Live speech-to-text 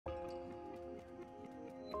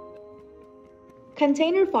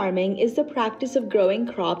Container farming is the practice of growing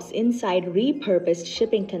crops inside repurposed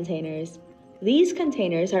shipping containers. These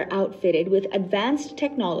containers are outfitted with advanced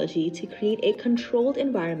technology to create a controlled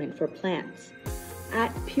environment for plants.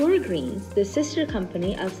 At Pure Greens, the sister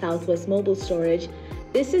company of Southwest Mobile Storage,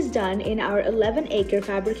 this is done in our 11-acre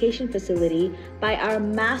fabrication facility by our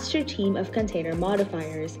master team of container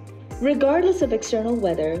modifiers. Regardless of external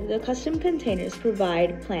weather, the custom containers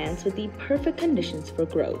provide plants with the perfect conditions for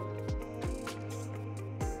growth.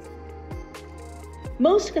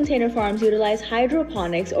 Most container farms utilize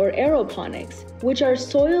hydroponics or aeroponics, which are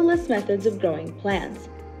soil-less methods of growing plants.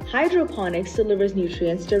 Hydroponics delivers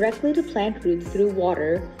nutrients directly to plant roots through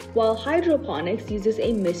water, while hydroponics uses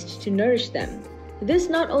a mist to nourish them. This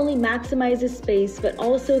not only maximizes space but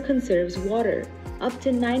also conserves water, up to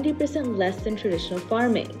 90% less than traditional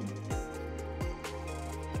farming.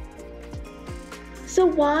 So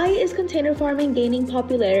why is container farming gaining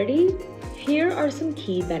popularity? Here are some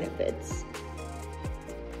key benefits.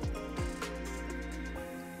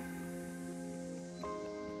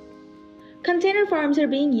 Container farms are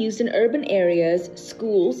being used in urban areas,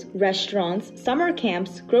 schools, restaurants, summer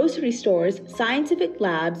camps, grocery stores, scientific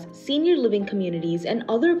labs, senior living communities, and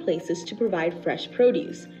other places to provide fresh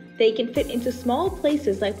produce. They can fit into small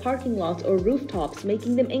places like parking lots or rooftops,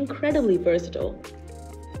 making them incredibly versatile.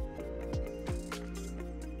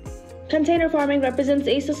 Container farming represents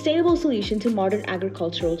a sustainable solution to modern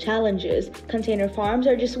agricultural challenges. Container farms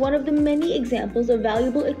are just one of the many examples of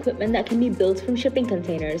valuable equipment that can be built from shipping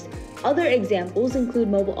containers. Other examples include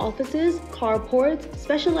mobile offices, carports,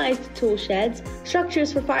 specialized tool sheds,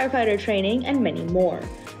 structures for firefighter training, and many more.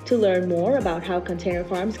 To learn more about how container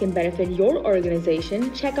farms can benefit your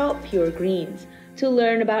organization, check out Pure Greens. To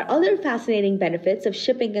learn about other fascinating benefits of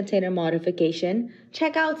shipping container modification,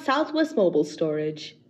 check out Southwest Mobile Storage.